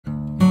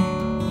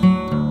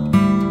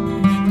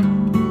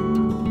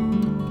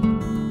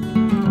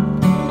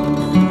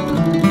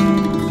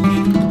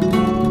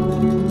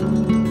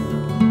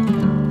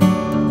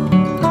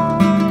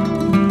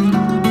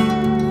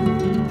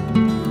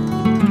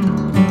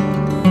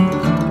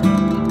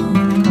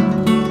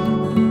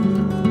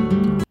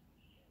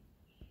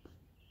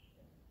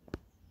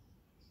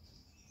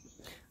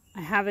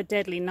have a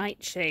deadly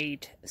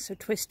nightshade, so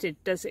twisted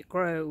does it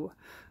grow,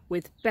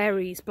 with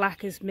berries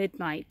black as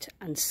midnight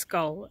and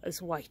skull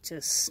as white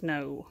as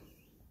snow.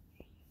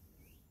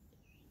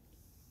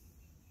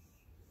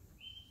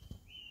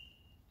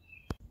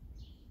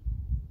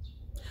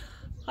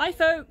 Hi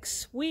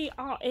folks, we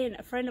are in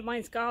a friend of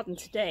mine's garden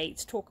today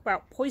to talk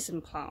about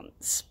poison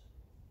plants.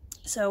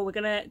 So we're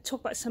going to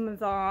talk about some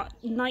of our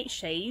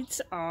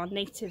nightshades, our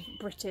native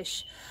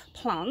British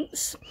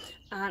plants,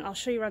 and I'll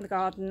show you around the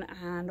garden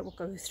and we'll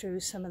go through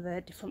some of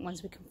the different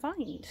ones we can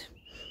find.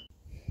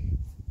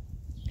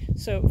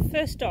 So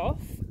first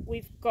off,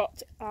 we've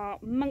got our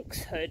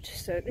monk's hood.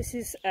 So this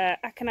is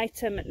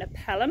Aconitum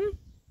napellum.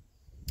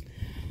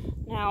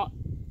 Now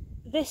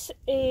this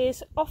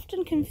is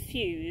often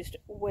confused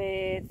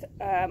with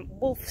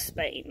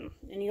wolfsbane,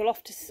 and you'll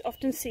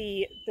often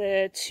see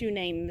the two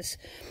names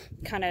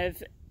kind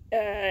of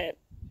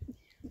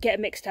get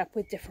mixed up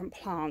with different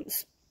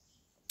plants.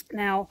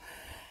 Now,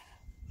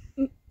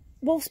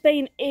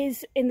 wolfsbane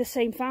is in the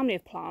same family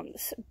of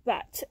plants,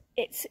 but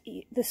it's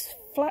the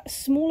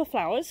smaller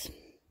flowers,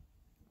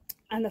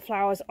 and the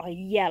flowers are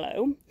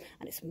yellow,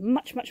 and it's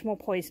much more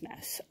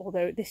poisonous,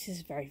 although this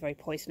is very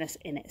poisonous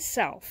in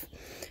itself.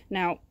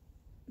 Now,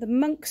 the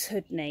monk's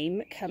hood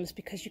name comes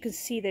because you can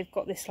see they've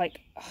got this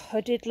like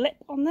hooded lip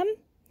on them,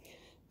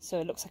 so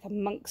it looks like a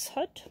monk's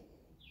hood.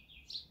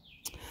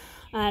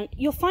 And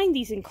you'll find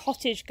these in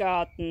cottage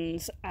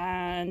gardens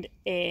and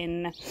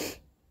in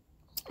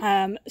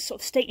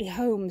sort of stately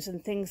homes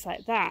and things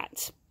like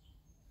that.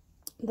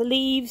 The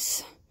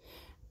leaves,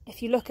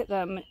 if you look at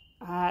them,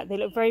 they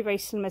look very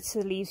similar to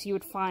the leaves you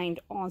would find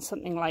on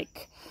something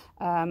like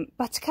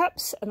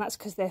buttercups, and that's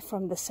because they're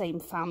from the same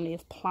family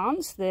of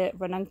plants, the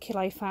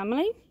Ranunculi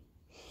family.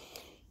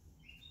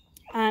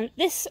 And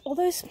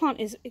although this plant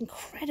is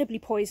incredibly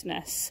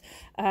poisonous,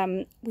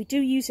 we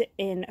do use it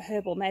in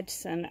herbal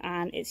medicine,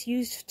 and it's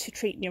used to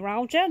treat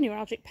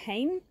neuralgic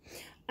pain,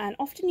 and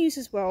often used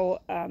as well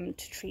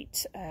to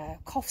treat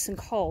coughs and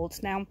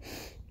colds. Now,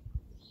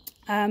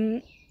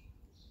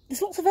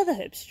 there's lots of other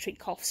herbs to treat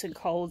coughs and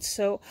colds,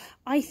 so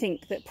I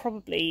think that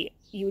probably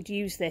you would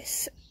use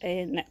this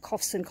in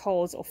coughs and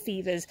colds or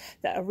fevers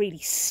that are really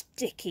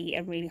sticky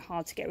and really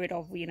hard to get rid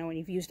of, you know, when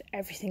you've used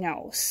everything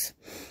else.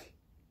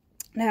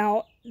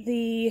 Now,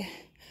 the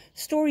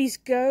stories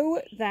go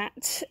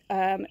that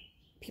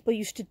people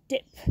used to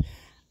dip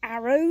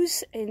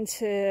arrows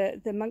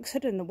into the monk's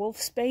hood and the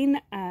wolfsbane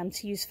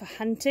to use for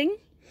hunting.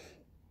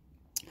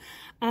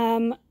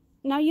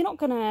 Now, you're not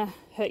going to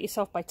hurt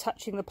yourself by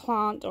touching the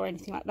plant or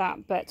anything like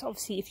that, but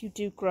obviously if you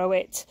do grow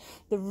it,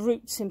 the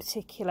roots in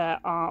particular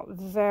are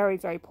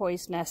very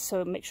poisonous,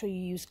 so make sure you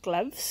use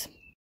gloves.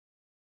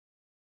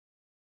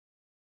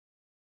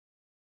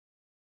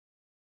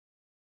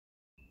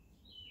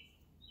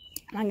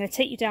 And I'm going to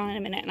take you down in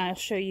a minute and I'll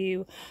show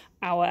you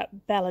our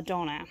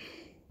belladonna.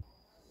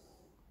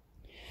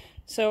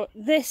 So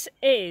this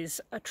is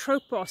a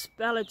Tropos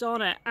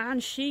belladonna,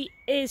 and she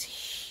is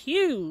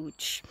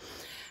huge.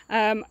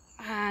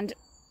 And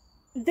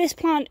this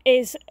plant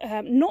is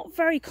not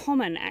very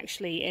common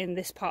actually in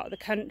this part of the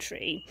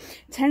country.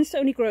 It tends to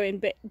only grow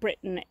in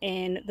Britain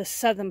in the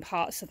southern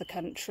parts of the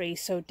country,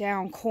 so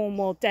down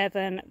Cornwall,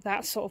 Devon,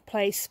 that sort of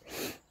place.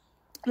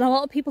 And a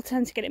lot of people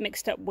tend to get it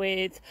mixed up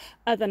with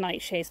other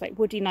nightshades like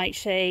woody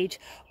nightshade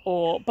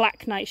or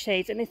black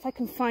nightshades, and if I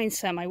can find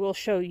some I will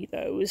show you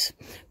those.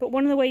 But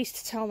one of the ways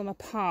to tell them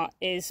apart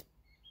is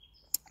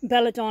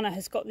belladonna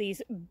has got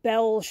these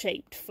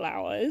bell-shaped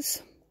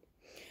flowers,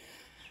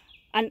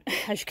 and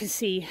as you can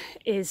see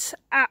is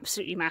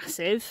absolutely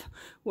massive,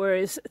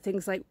 whereas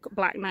things like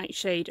black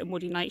nightshade and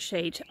woody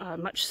nightshade are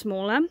much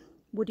smaller.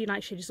 Woody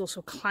nightshade is also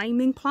a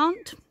climbing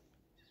plant.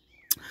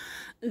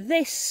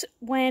 This,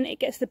 when it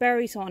gets the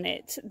berries on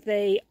it,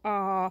 they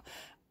are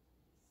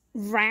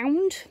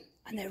round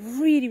and they're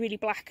really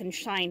black and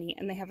shiny,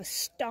 and they have a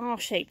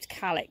star-shaped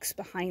calyx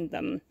behind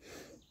them.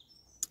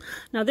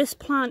 Now, this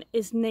plant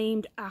is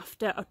named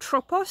after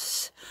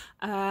Atropos,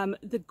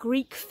 the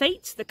Greek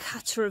fate, the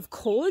cutter of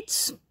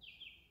cords,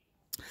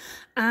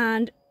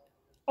 and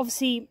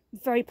obviously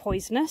very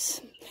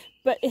poisonous,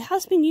 but it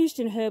has been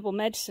used in herbal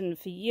medicine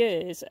for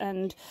years,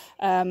 and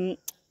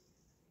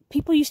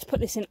people used to put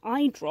this in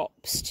eye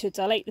drops to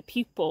dilate the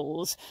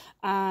pupils,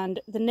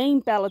 and the name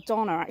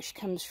belladonna actually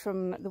comes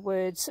from the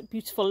words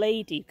beautiful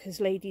lady,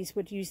 because ladies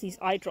would use these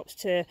eye drops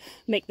to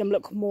make them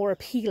look more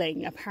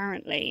appealing,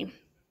 apparently.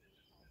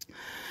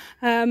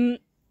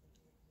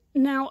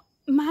 Now,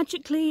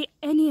 magically,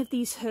 any of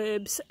these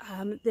herbs,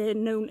 they're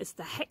known as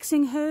the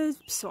hexing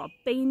herbs, or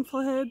baneful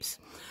herbs,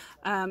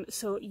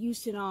 so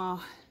used in our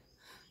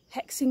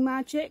hexing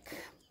magic.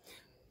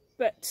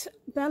 But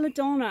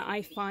belladonna,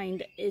 I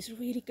find, is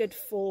really good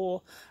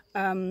for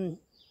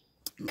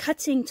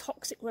cutting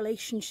toxic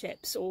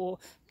relationships or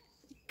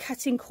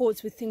cutting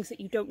cords with things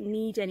that you don't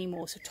need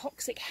anymore, so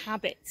toxic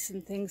habits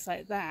and things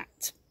like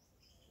that.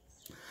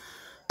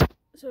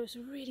 So it's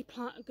a really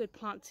good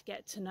plant to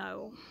get to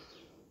know.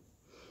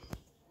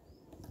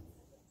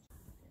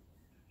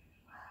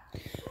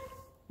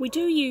 We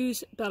do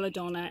use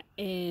belladonna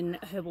in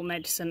herbal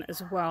medicine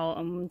as well,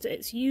 and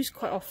it's used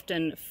quite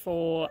often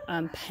for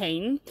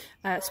pain,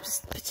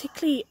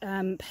 particularly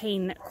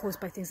pain caused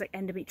by things like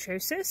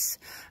endometriosis.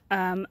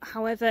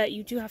 However,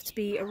 you do have to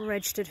be a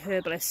registered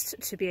herbalist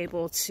to be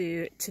able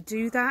to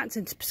do that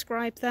and to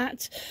prescribe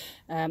that.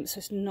 So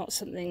it's not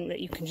something that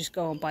you can just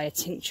go and buy a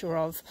tincture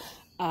of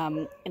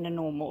in a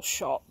normal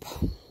shop.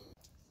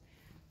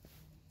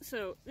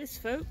 So this,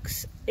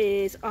 folks,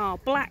 is our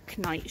black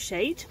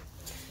nightshade.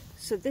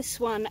 So this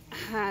one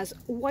has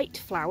white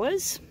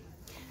flowers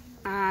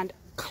and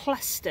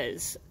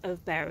clusters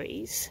of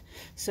berries.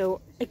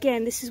 So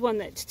again, this is one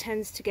that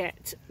tends to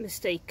get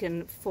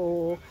mistaken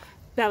for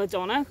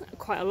belladonna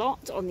quite a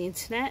lot on the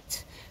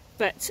internet.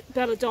 But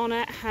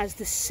belladonna has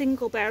the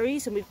single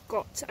berries, and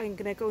I'm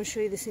going to go and show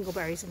you the single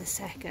berries in a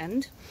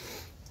second.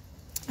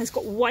 It's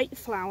got white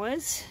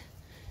flowers.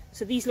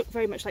 So these look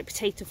very much like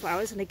potato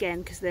flowers, and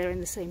again, because they're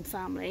in the same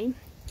family.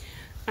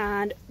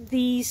 And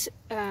these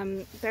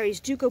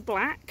berries do go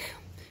black,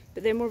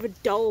 but they're more of a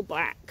dull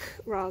black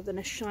rather than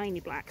a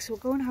shiny black. So we'll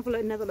go and have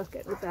another look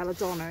at the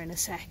belladonna in a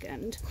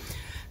second.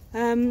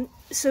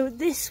 So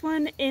this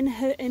one in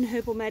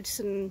herbal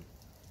medicine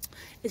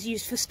is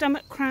used for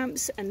stomach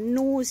cramps and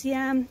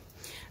nausea.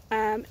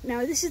 Now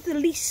this is the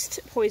least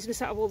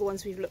poisonous out of all the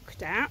ones we've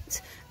looked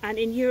at, and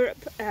in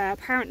Europe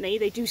apparently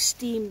they do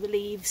steam the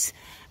leaves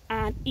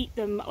and eat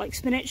them like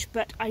spinach,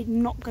 but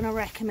I'm not going to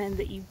recommend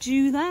that you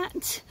do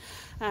that.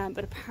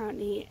 But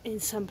apparently in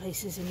some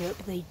places in Europe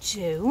they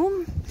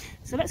do.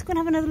 So let's go and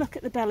have another look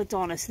at the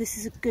belladonna. So this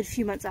is a good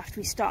few months after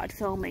we started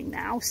filming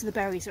now, so the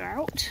berries are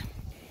out.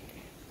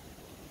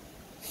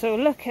 So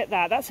look at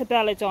that, that's a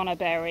belladonna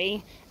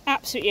berry.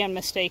 Absolutely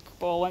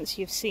unmistakable once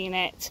you've seen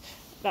it.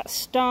 That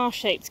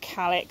star-shaped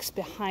calyx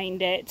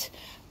behind it.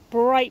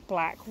 Bright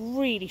black,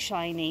 really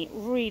shiny,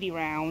 really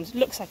round,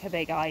 looks like a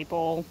big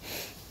eyeball.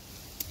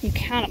 You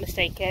cannot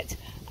mistake it.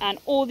 And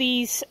all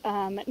these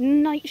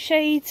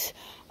nightshades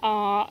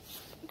are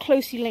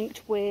closely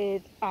linked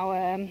with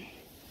our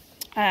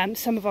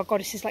some of our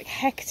goddesses like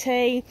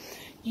Hecate,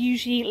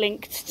 usually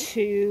linked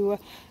to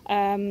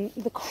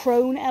the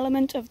crone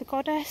element of the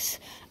goddess,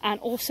 and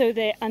also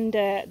they're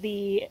under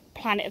the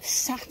planet of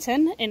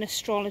Saturn in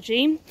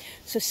astrology.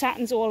 So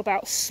Saturn's all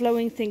about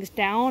slowing things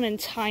down and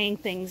tying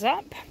things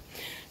up.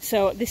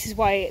 So this is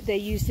why they're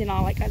used in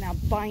our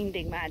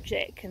binding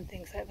magic and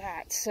things like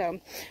that.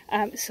 So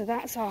so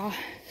that's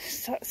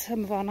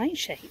some of our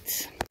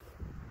nightshades.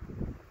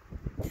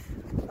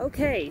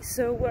 Okay,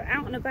 so we're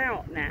out and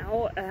about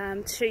now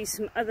to show you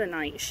some other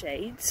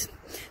nightshades.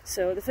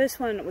 So the first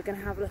one we're going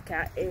to have a look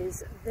at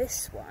is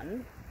this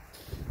one.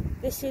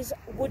 This is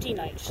woody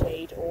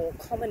nightshade, or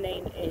common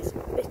name is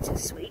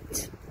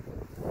bittersweet.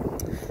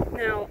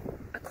 Now,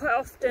 I quite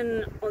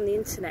often on the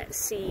internet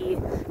see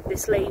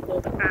this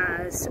labelled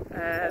as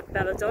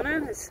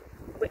belladonna,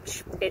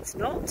 which it's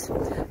not.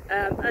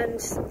 And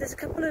there's a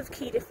couple of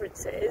key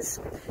differences.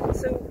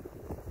 So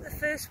the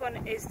first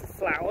one is the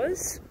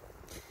flowers.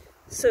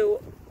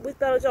 So with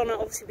belladonna,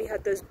 obviously we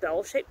had those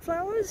bell-shaped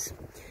flowers,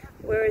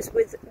 whereas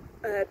with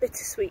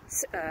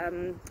bittersweet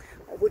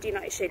or woody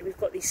nightshade, we've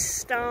got these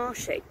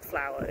star-shaped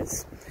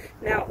flowers.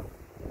 Now,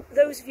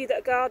 those of you that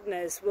are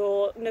gardeners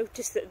will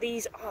notice that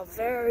these are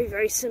very,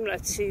 very similar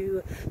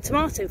to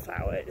tomato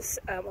flowers,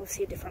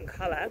 obviously a different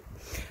colour,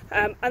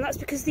 and that's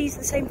because these are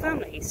the same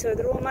family, so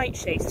they're all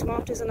nightshades.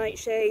 Tomatoes are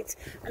nightshades,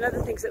 and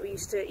other things that we're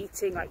used to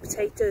eating like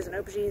potatoes and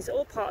aubergines are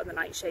all part of the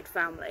nightshade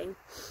family.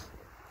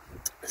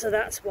 So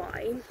that's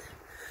why.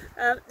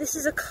 This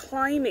is a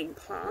climbing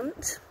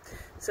plant.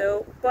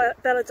 So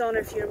belladonna,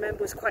 if you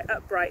remember, was quite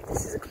upright.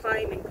 This is a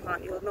climbing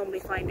plant. You'll normally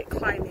find it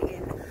climbing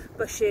in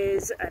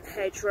bushes and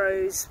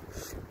hedgerows.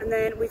 And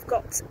then we've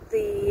got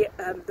the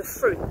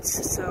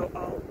fruits. So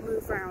I'll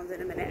move around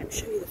in a minute and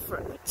show you the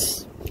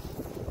fruits.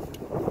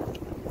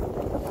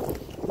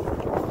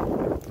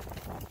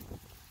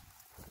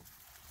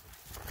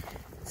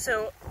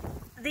 So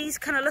these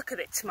kind of look a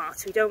bit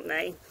tomatoey, don't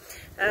they?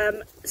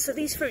 So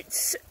these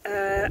fruits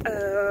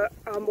are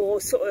more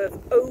sort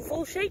of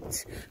oval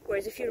shaped,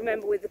 whereas if you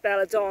remember with the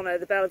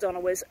belladonna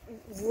was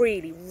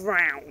really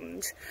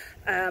round,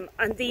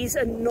 and these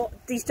are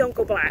not, these don't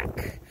go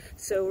black.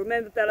 So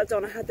remember,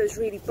 belladonna had those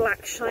really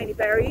black shiny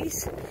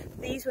berries.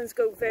 These ones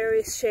go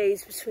various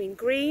shades between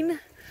green,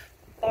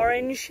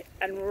 orange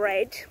and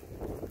red.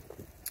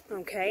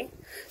 Okay,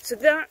 so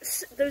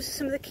those are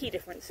some of the key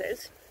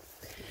differences.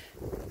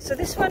 So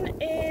this one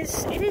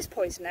it is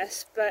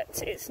poisonous,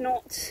 but it's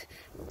not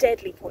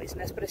deadly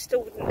poisonous, but I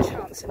still wouldn't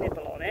chance a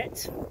nibble on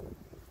it.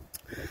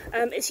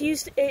 It's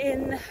used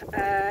in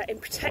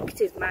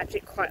protective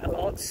magic quite a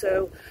lot,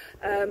 so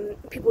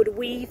people would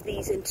weave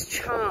these into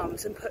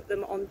charms and put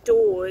them on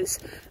doors,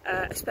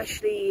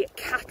 especially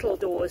cattle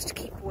doors, to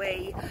keep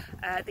away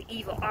the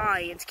evil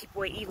eye and to keep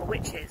away evil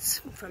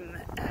witches from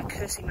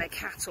cursing their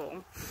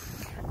cattle.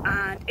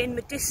 And in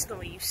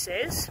medicinal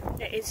uses,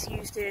 it is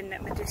used in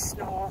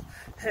medicinal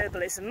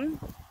herbalism.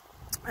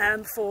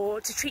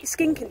 to treat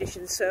skin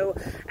conditions, so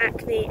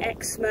acne,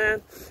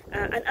 eczema,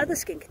 and other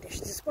skin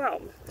conditions as well.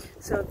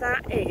 So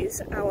that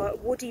is our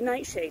woody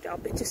nightshade, our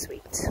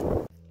bittersweet.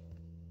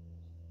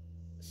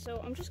 So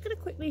I'm just going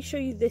to quickly show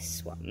you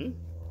this one.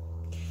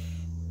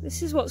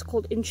 This is what's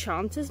called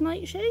Enchanter's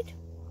Nightshade.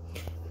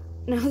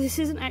 Now this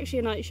isn't actually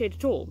a nightshade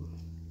at all,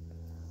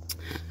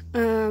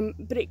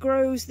 but it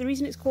grows, the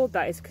reason it's called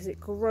that is because it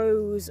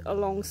grows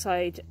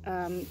alongside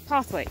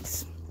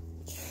pathways.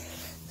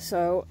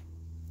 So,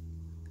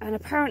 and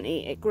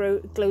apparently it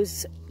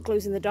glows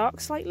in the dark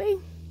slightly.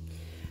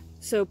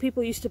 So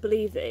people used to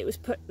believe that it was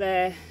put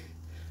there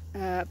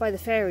by the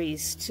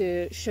fairies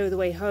to show the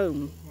way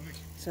home.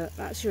 So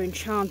that's your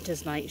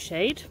Enchanter's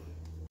Nightshade.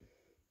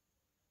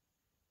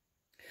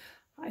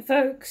 Hi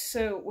folks,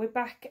 so we're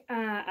back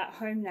at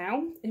home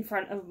now in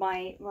front of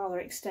my rather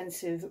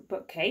extensive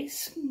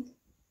bookcase.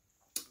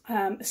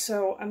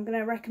 So I'm going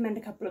to recommend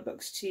a couple of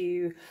books to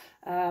you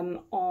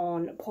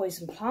on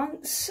poison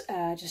plants,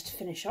 just to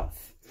finish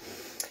off.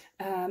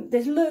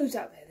 There's loads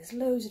out there. There's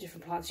loads of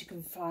different plants you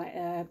can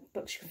find,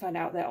 books you can find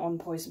out there on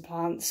poison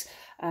plants.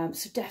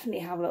 So definitely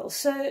have a little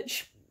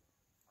search.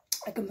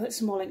 I can put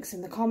some more links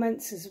in the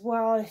comments as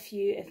well if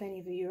any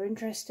of you are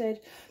interested.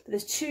 But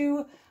there's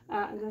two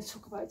I'm going to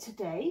talk about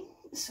today.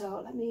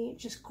 So let me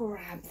just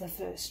grab the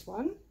first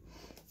one.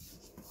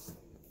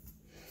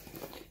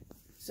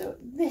 So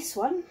this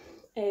one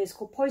is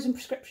called Poison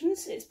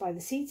Prescriptions. It's by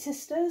the Seed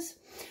Sisters.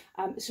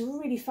 It's a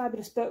really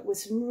fabulous book with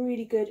some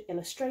really good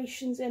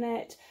illustrations in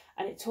it,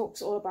 and it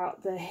talks all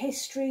about the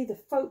history, the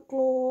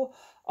folklore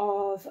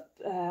of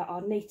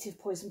our native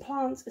poison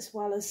plants, as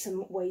well as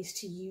some ways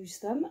to use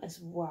them as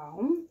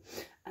well.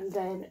 And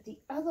then the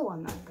other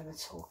one that I'm going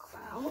to talk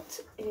about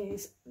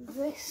is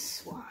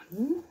this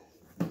one.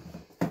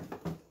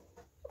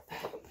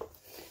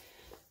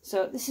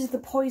 So this is The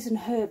Poison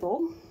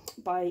Herbal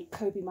by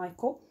Kobe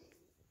Michael.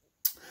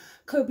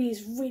 Kobe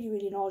is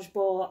really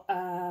knowledgeable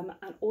and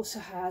also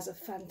has a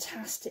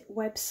fantastic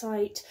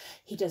website.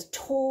 He does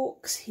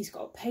talks, he's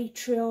got a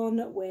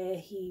Patreon where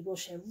he will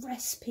share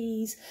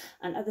recipes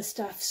and other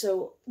stuff.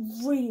 So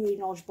really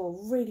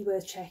knowledgeable, really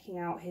worth checking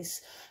out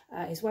his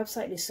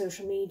website and his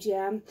social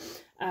media.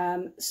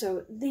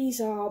 So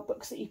these are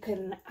books that you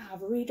can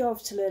have a read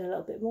of to learn a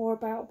little bit more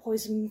about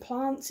poison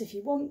plants if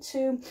you want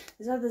to.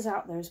 There's others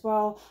out there as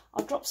well.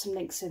 I'll drop some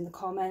links in the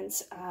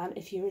comments, and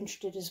if you're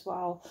interested as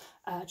well,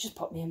 just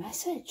pop me a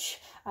message.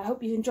 I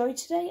hope you enjoyed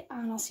today,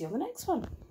 and I'll see you on the next one.